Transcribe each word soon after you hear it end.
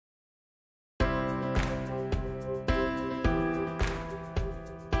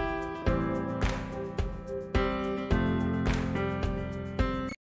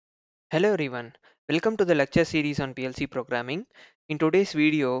Hello everyone, welcome to the lecture series on PLC programming. In today's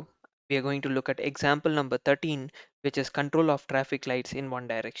video, we are going to look at example number 13, which is control of traffic lights in one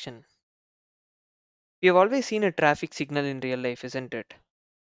direction. We have always seen a traffic signal in real life, isn't it?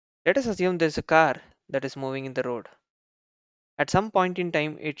 Let us assume there's a car that is moving in the road. At some point in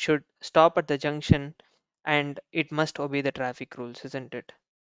time, it should stop at the junction and it must obey the traffic rules, isn't it?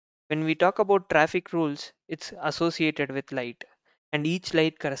 When we talk about traffic rules, it's associated with light, and each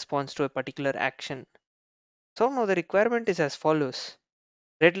light corresponds to a particular action. So now the requirement is as follows.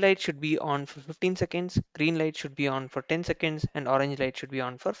 Red light should be on for 15 seconds, green light should be on for 10 seconds, and orange light should be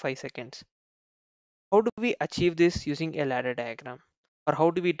on for 5 seconds. How do we achieve this using a ladder diagram? Or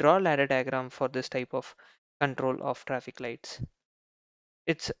how do we draw a ladder diagram for this type of control of traffic lights?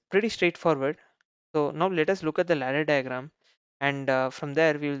 It's pretty straightforward. So now let us look at the ladder diagram, and from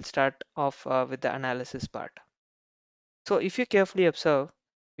there we will start off with the analysis part. So if you carefully observe,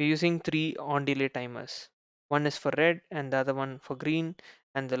 we're using three on delay timers. One is for red and the other one for green,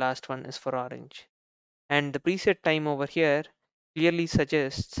 and the last one is for orange. And the preset time over here clearly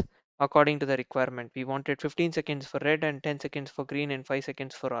suggests, according to the requirement, we wanted 15 seconds for red and 10 seconds for green and 5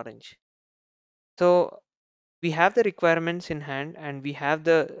 seconds for orange. So we have the requirements in hand and we have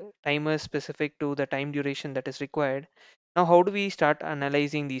the timers specific to the time duration that is required. Now how do we start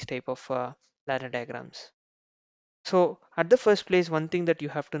analyzing these type of ladder diagrams? So at the first place, one thing that you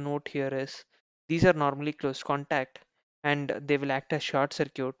have to note here is these are normally close contact and they will act as short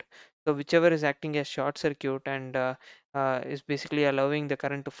circuit. So whichever is acting as short circuit and is basically allowing the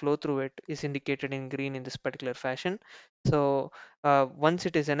current to flow through it is indicated in green in this particular fashion. So once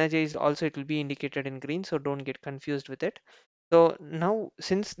it is energized, also it will be indicated in green. So don't get confused with it. So now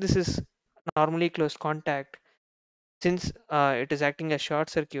since this is normally close contact, since it is acting as short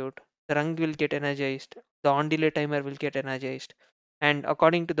circuit, the rung will get energized, the on delay timer will get energized, and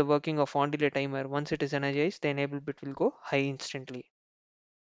according to the working of on delay timer, once it is energized, the enable bit will go high instantly.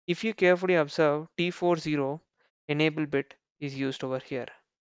 If you carefully observe, T40 enable bit is used over here.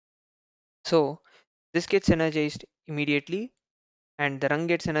 So this gets energized immediately and the rung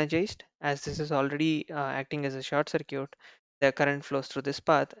gets energized as this is already acting as a short circuit. The current flows through this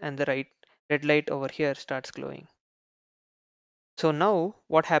path and the red light over here starts glowing. So now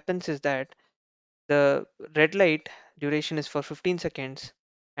what happens is that the red light duration is for 15 seconds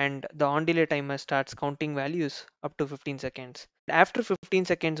and the on delay timer starts counting values up to 15 seconds. After 15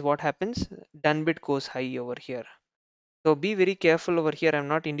 seconds, what happens? Done bit goes high over here. So be very careful over here. I'm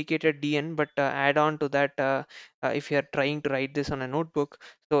not indicated DN, but add on to that if you are trying to write this on a notebook.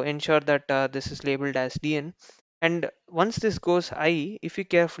 So ensure that this is labeled as DN. And once this goes high, if you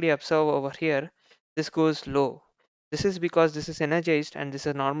carefully observe over here, this goes low. This is because this is energized and this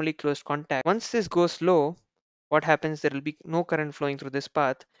is normally closed contact. Once this goes low, what happens? There will be no current flowing through this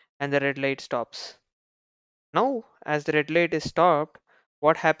path and the red light stops. Now, as the red light is stopped,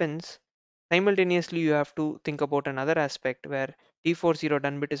 what happens? Simultaneously, you have to think about another aspect where T40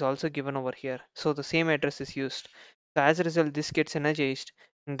 done bit is also given over here. So the same address is used. So as a result, this gets energized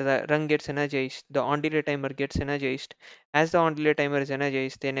and the rung gets energized. The on delay timer gets energized. As the on delay timer is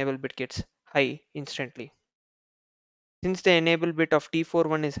energized, the enable bit gets high instantly. Since the enable bit of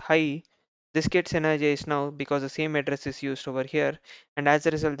T41 is high, this gets energized now because the same address is used over here. And as a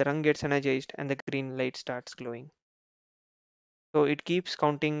result, the rung gets energized and the green light starts glowing. So it keeps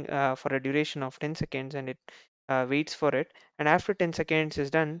counting for a duration of 10 seconds and it waits for it. And after 10 seconds is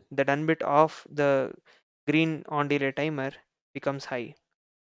done, the done bit of the green on delay timer becomes high.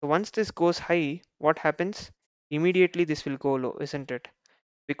 So once this goes high, what happens? Immediately this will go low, isn't it?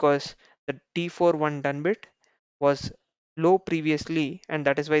 Because the T41 done bit was low previously, and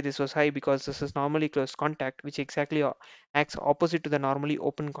that is why this was high because this is normally closed contact, which exactly acts opposite to the normally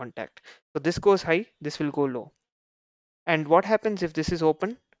open contact. So this goes high, this will go low. And what happens if this is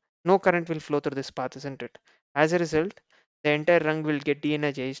open? No current will flow through this path, isn't it? As a result, the entire rung will get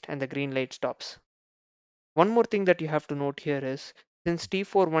de-energized and the green light stops. One more thing that you have to note here is since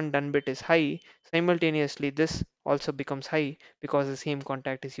T41 done bit is high, simultaneously this also becomes high because the same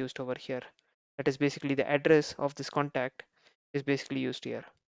contact is used over here. That is basically the address of this contact is basically used here.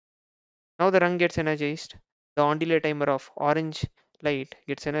 Now the rung gets energized. The on delay timer of orange light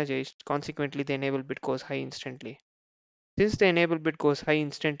gets energized. Consequently, the enable bit goes high instantly. Since the enable bit goes high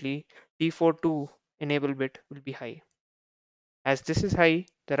instantly, T42 enable bit will be high. As this is high,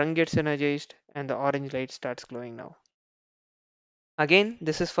 the rung gets energized and the orange light starts glowing now. Again,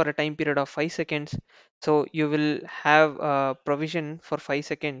 this is for a time period of 5 seconds. So you will have a provision for 5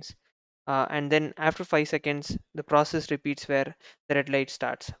 seconds. And then after 5 seconds, the process repeats where the red light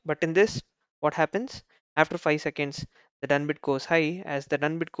starts. But in this, what happens? After 5 seconds, the done bit goes high. As the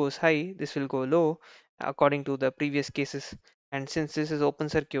done bit goes high, this will go low according to the previous cases. And since this is open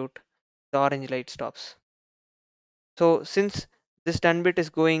circuit, the orange light stops. So since this done bit is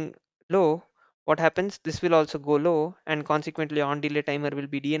going low, what happens? This will also go low, and consequently on delay timer will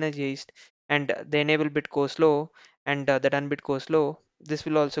be de-energized, and the enable bit goes low, and the done bit goes low. This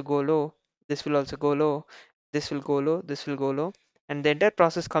will also go low. This will also go low. This will go low. This will go low, and the entire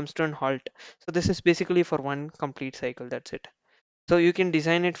process comes to an halt. So this is basically for one complete cycle. That's it. So you can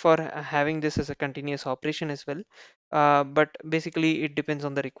design it for having this as a continuous operation as well, but basically it depends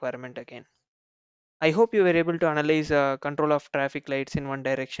on the requirement again. I hope you were able to analyze control of traffic lights in one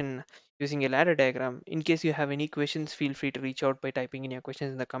direction using a ladder diagram. In case you have any questions, feel free to reach out by typing in your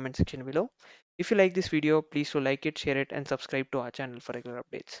questions in the comment section below. If you like this video, please do like it, share it, and subscribe to our channel for regular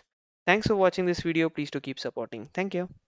updates. Thanks for watching this video. Please do keep supporting. Thank you.